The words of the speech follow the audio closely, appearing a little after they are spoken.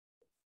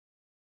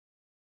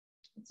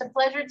It's a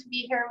pleasure to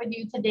be here with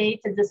you today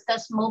to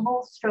discuss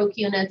mobile stroke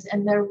units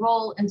and their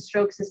role in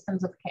stroke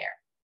systems of care.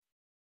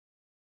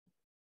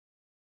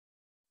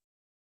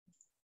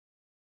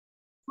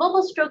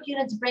 Mobile stroke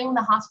units bring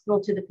the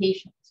hospital to the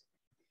patient.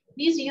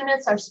 These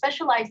units are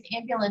specialized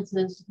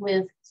ambulances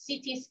with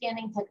CT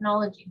scanning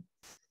technology.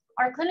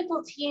 Our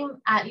clinical team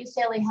at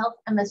UCLA Health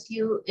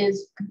MSU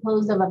is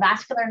composed of a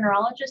vascular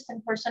neurologist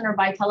in person or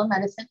by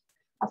telemedicine,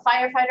 a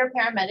firefighter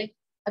paramedic,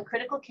 a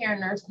critical care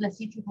nurse, and a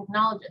CT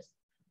technologist,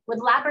 with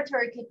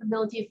laboratory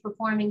capability of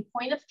performing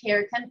point of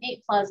care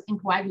Chem8 Plus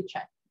and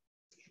CoaguCheck.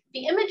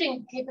 The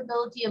imaging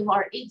capability of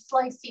our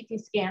 8-slice CT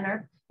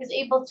scanner is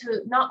able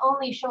to not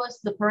only show us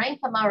the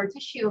parenchyma or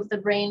tissue of the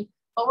brain,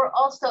 but we're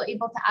also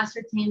able to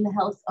ascertain the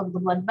health of the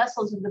blood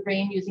vessels of the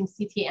brain using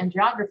CT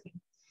angiography.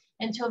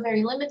 And to a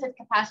very limited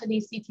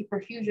capacity, CT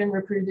perfusion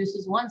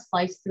reproduces one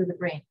slice through the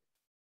brain.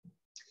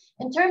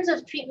 In terms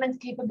of treatment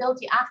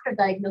capability after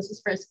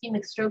diagnosis for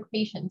ischemic stroke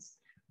patients,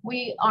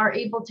 we are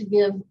able to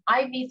give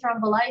IV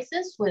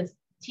thrombolysis with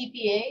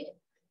TPA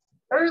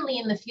early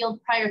in the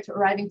field prior to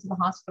arriving to the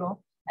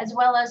hospital, as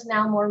well as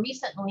now more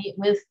recently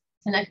with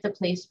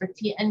tenecteplase for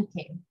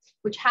TNK,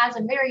 which has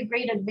a very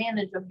great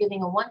advantage of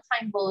giving a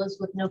one-time bolus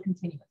with no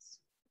continuous.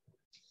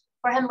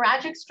 For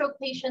hemorrhagic stroke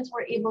patients,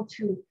 we're able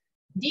to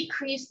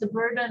decrease the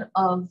burden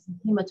of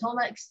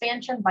hematoma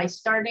expansion by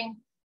starting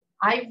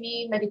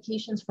IV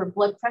medications for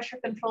blood pressure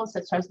control,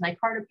 such as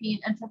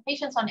nicardipine, and for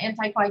patients on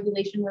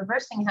anticoagulation,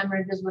 reversing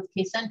hemorrhages with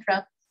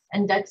Kcentra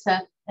and Dexa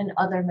and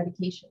other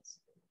medications.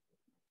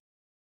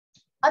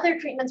 Other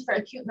treatments for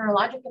acute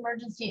neurologic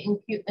emergency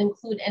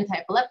include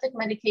antiepileptic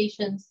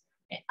medications,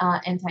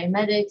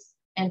 antiemetics,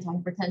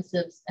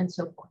 antihypertensives, and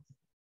so forth.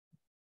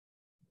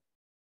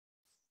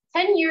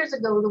 10 years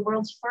ago, the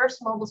world's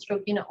first mobile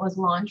stroke unit was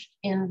launched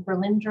in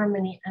Berlin,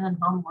 Germany, and in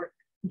Hamburg,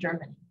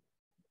 Germany.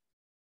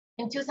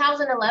 In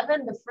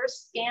 2011, the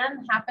first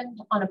scan happened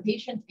on a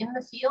patient in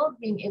the field,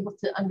 being able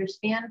to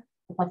understand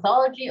the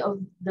pathology of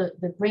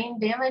the brain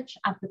damage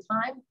at the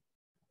time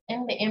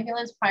in the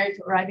ambulance prior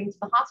to arriving to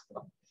the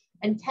hospital.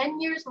 And 10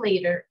 years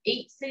later,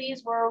 8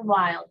 cities were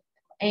wild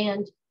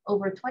and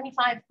over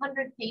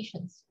 2,500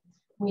 patients.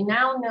 We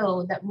now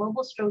know that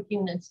mobile stroke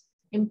units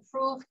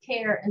improve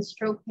care in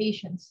stroke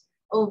patients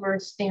over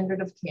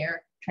standard of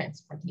care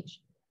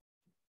transportation.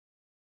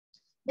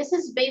 This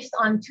is based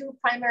on 2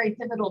 primary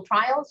pivotal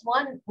trials.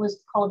 One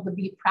was called the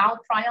Be Proud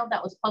trial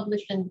that was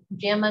published in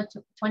JAMA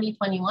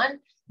 2021.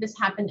 This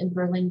happened in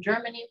Berlin,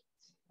 Germany.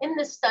 In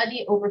this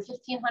study, over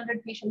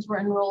 1,500 patients were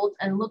enrolled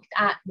and looked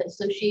at the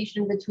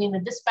association between the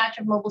dispatch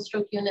of mobile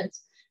stroke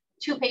units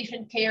to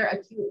patient care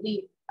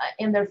acutely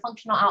and their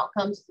functional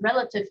outcomes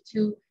relative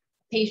to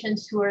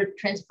patients who are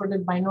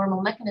transported by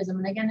normal mechanism.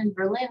 And again, in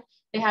Berlin,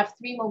 they have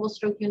 3 mobile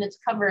stroke units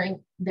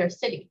covering their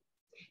city.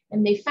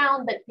 And they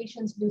found that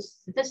patients do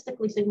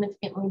statistically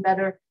significantly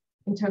better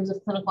in terms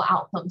of clinical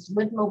outcomes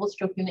with mobile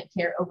stroke unit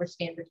care over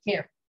standard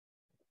care.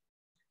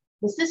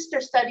 The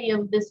sister study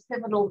of this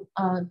pivotal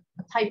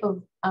type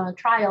of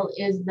trial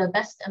is the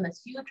BEST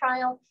MSU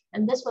trial.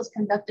 And this was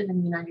conducted in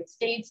the United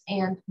States,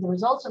 and the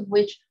results of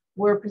which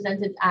were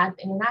presented at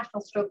the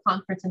International Stroke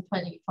Conference in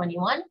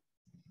 2021.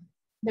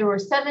 There were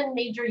 7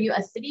 major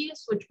US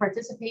cities which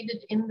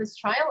participated in this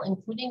trial,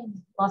 including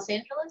Los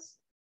Angeles.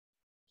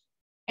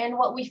 And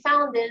what we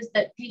found is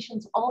that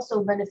patients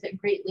also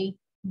benefit greatly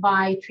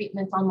by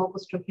treatment on mobile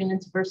stroke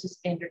units versus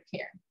standard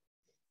care.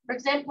 For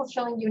example,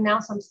 showing you now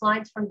some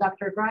slides from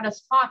Dr.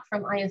 Grada's talk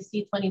from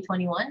ISC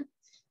 2021,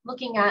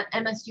 looking at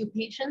MSU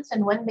patients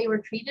and when they were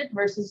treated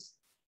versus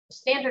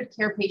standard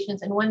care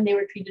patients and when they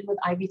were treated with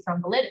IV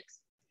thrombolytics.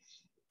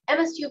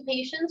 MSU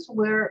patients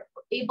were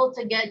able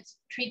to get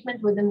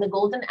treatment within the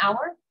golden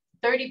hour,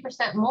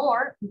 30%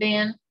 more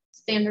than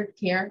standard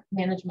care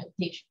management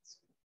patients,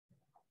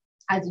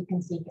 as you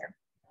can see here.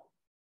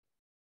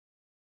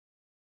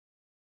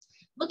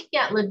 Looking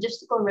at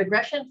logistical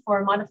regression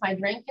for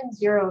modified Rankin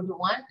 0 to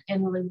 1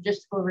 and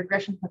logistical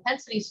regression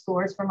propensity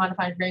scores for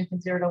modified Rankin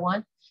 0 to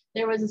 1,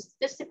 there was a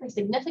statistically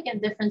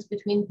significant difference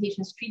between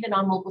patients treated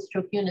on mobile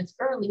stroke units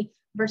early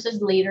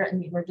versus later in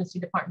the emergency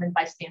department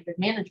by standard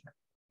management.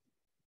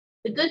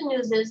 The good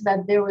news is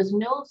that there was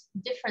no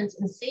difference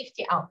in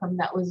safety outcome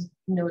that was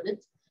noted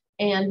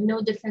and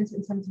no difference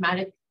in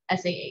symptomatic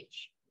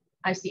ICH.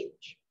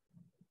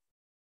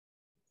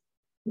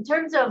 In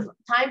terms of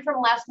time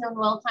from last known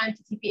well time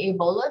to TPA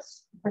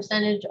bolus,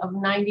 percentage of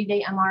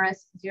 90-day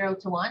MRS 0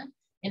 to 1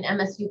 in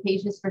MSU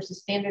patients versus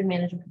standard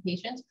management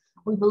patients,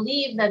 we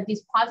believe that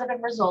these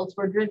positive results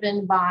were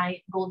driven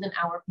by golden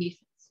hour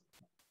patients.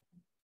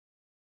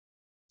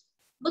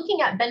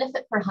 Looking at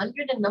benefit per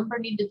 100 and number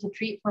needed to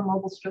treat for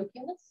mobile stroke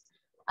units,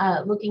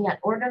 looking at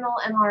ordinal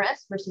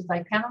MRS versus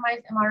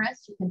dichronomized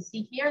MRS, you can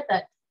see here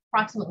that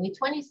approximately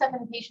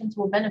 27 patients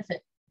will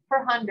benefit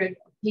per 100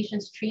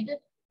 patients treated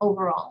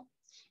overall,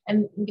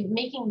 and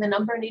making the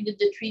number needed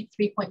to treat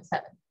 3.7.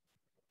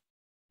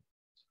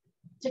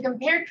 To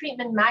compare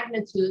treatment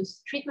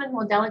magnitudes, treatment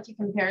modality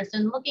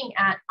comparison, looking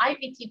at IV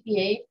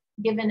TPA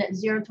given at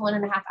 0 to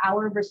 1.5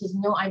 hours versus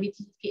no IV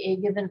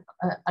TPA given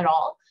at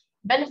all,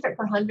 Benefit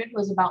per 100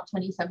 was about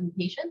 27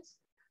 patients.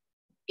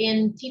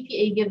 In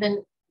TPA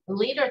given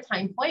later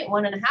time point,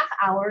 1.5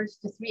 hours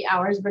to 3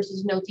 hours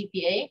versus no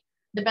TPA,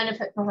 the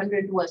benefit per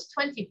 100 was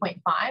 20.5.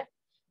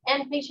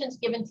 And patients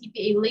given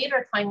TPA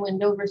later time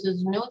window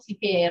versus no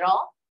TPA at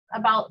all,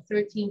 about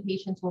 13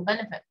 patients will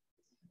benefit.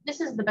 This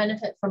is the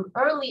benefit from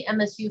early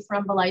MSU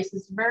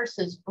thrombolysis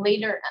versus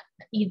later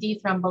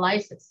ED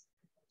thrombolysis.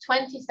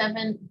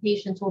 27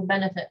 patients will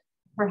benefit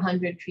per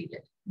 100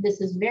 treated. This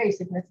is very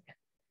significant.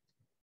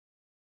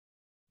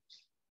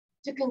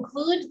 To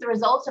conclude the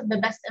results of the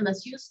BEST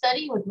MSU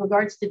study with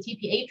regards to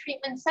TPA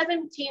treatment,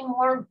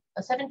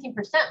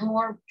 17%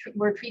 more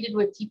were treated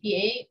with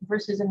TPA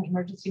versus in the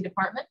emergency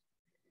department.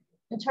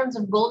 In terms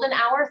of golden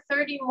hour,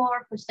 30%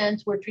 more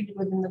were treated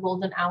within the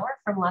golden hour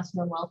from last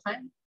known well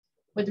time.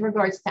 With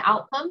regards to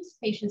outcomes,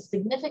 patients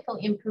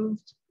significantly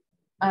improved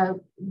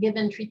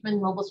given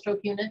treatment mobile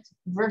stroke unit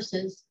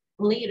versus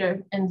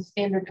later in the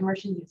standard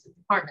emergency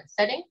department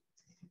setting.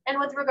 And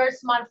with regards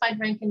to modified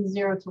Rankin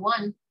 0 to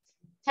 1,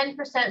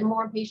 10%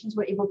 more patients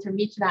were able to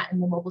reach that in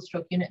the mobile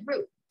stroke unit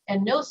group.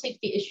 And no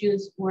safety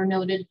issues were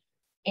noted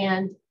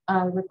and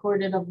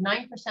recorded of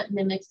 9%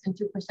 mimics and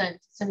 2%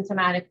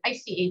 symptomatic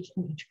ICH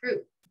in each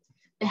group.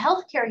 The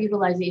healthcare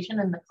utilization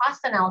and the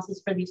cost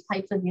analysis for these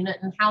types of unit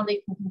and how they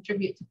can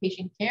contribute to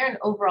patient care and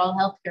overall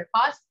healthcare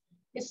costs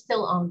is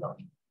still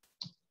ongoing.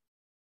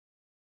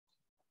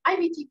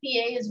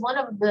 IVTPA is one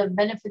of the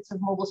benefits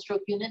of mobile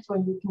stroke units where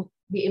you can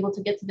be able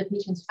to get to the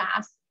patients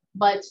fast,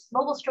 but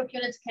mobile stroke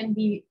units can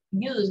be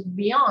used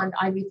beyond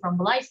IV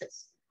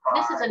thrombolysis.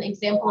 This is an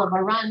example of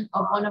a run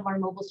of one of our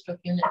mobile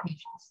stroke unit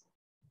patients.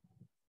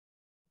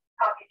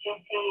 Copy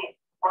GT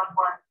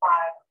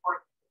 115.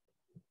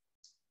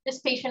 This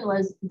patient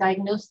was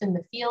diagnosed in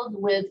the field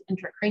with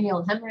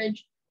intracranial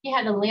hemorrhage. He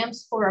had a LAMP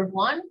score of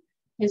 1.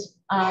 His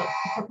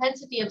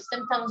propensity of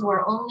symptoms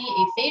were only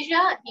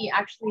aphasia. He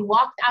actually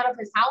walked out of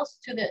his house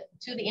to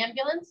the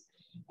ambulance,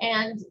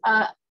 and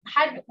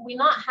had we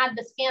not had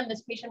the scan,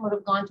 this patient would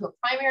have gone to a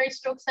primary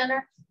stroke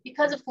center.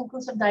 Because of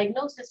conclusive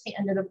diagnosis, he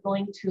ended up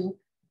going to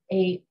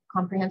a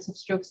comprehensive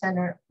stroke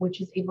center,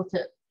 which is able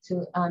to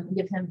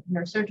give him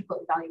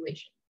neurosurgical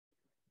evaluation.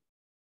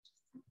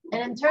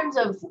 And in terms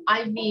of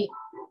IV,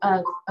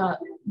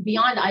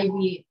 beyond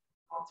IV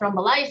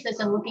thrombolysis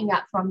and looking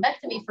at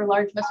thrombectomy for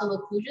large vessel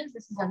occlusions,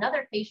 this is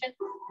another patient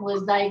who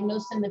was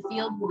diagnosed in the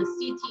field with a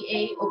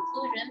CTA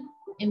occlusion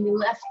in the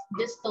left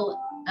distal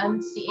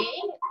MCA,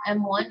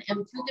 M1,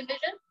 M2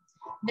 division.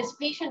 This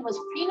patient was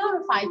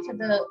pre-notified to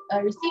the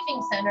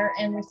receiving center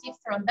and received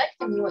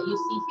thrombectomy. What you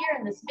see here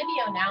in this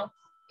video now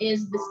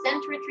is the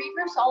stent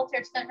retriever,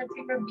 solitaire stent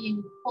retriever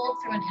being pulled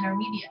through an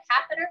intermediate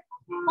catheter,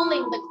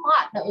 pulling the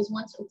clot that was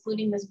once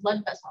occluding this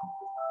blood vessel.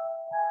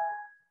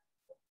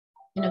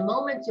 In a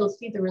moment, you'll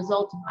see the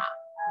result of that.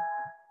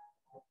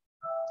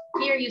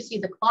 Here you see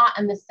the clot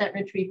and the stent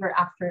retriever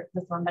after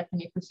the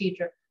thrombectomy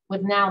procedure,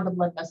 with now the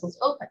blood vessels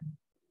open.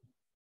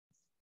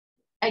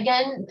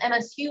 Again,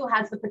 MSU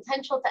has the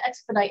potential to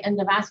expedite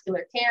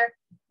endovascular care.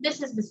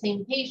 This is the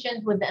same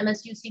patient with the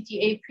MSU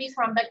CTA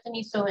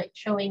pre-thrombectomy, so it's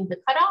showing the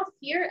cutoff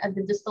here at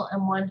the distal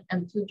M1,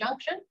 M2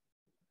 junction.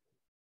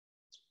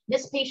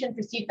 This patient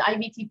received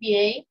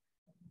IVTPA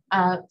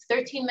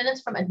 13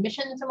 minutes from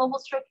admission into mobile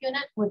stroke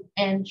unit,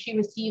 and she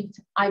received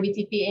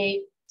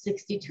IVTPA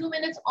 62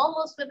 minutes,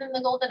 almost within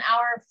the golden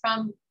hour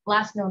from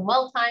last known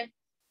well time.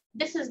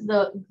 This is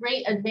the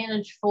great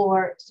advantage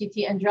for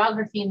CT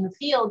angiography in the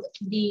field.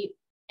 The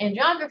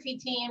angiography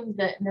team,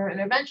 the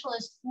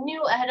neurointerventionalists,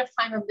 knew ahead of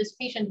time of this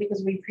patient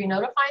because we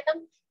pre-notified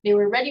them. They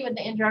were ready with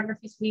the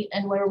angiography suite,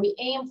 and where we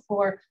aim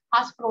for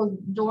hospital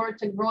door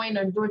to groin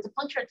or door to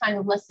puncture time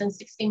of less than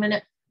 60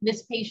 minutes,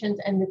 this patient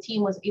and the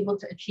team was able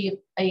to achieve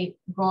a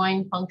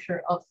groin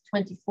puncture of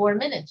 24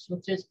 minutes,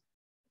 which is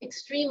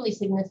extremely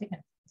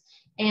significant.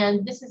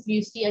 And this is,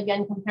 you see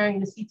again, comparing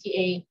the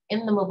CTA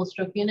in the mobile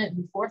stroke unit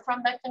before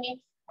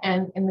thrombectomy.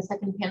 And in the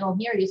second panel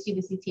here, you see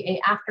the CTA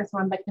after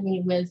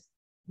thrombectomy with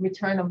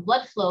return of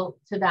blood flow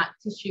to that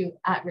tissue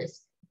at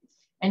risk.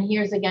 And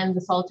here's again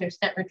the solitaire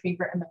stent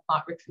retriever and the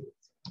clot retrieved.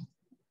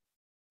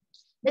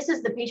 This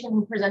is the patient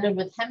who presented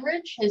with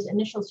hemorrhage. His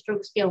initial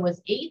stroke scale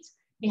was 8.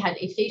 He had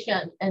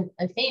aphasia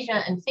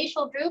and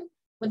facial droop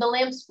with a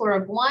LAMP score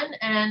of 1.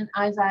 And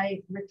as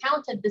I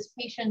recounted, this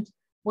patient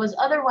was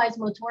otherwise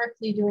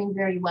motorically doing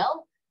very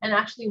well and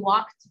actually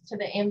walked to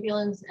the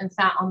ambulance and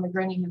sat on the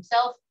gurney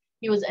himself.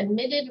 He was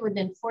admitted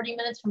within 40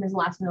 minutes from his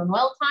last known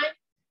well time.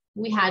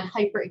 We had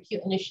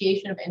hyperacute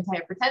initiation of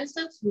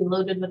antihypertensives. We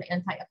loaded with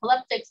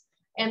antiepileptics.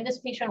 And this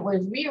patient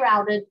was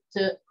rerouted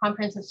to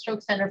comprehensive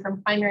stroke center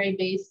from primary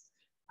base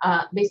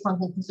based on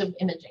conclusive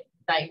imaging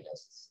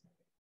diagnosis.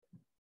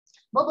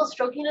 Mobile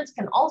stroke units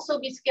can also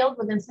be scaled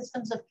within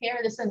systems of care.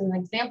 This is an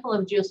example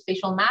of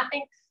geospatial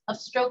mapping of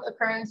stroke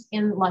occurrence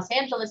in Los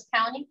Angeles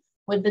County,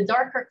 with the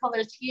darker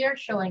colors here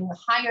showing the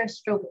higher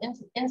stroke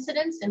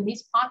incidence in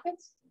these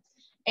pockets.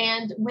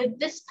 And with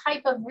this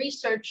type of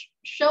research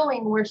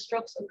showing where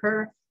strokes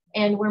occur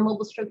and where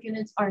mobile stroke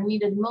units are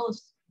needed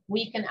most,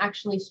 we can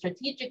actually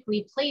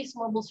strategically place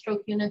mobile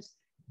stroke units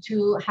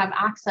to have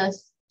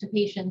access to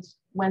patients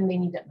when they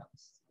need it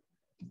most.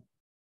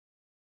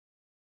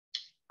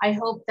 I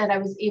hope that I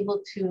was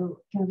able to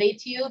convey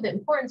to you the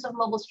importance of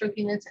mobile stroke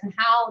units and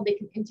how they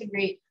can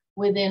integrate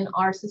within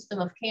our system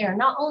of care,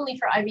 not only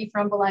for IV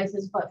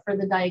thrombolysis, but for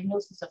the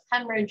diagnosis of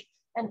hemorrhage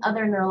and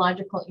other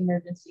neurological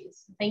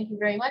emergencies. Thank you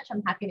very much.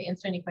 I'm happy to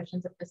answer any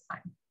questions at this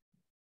time.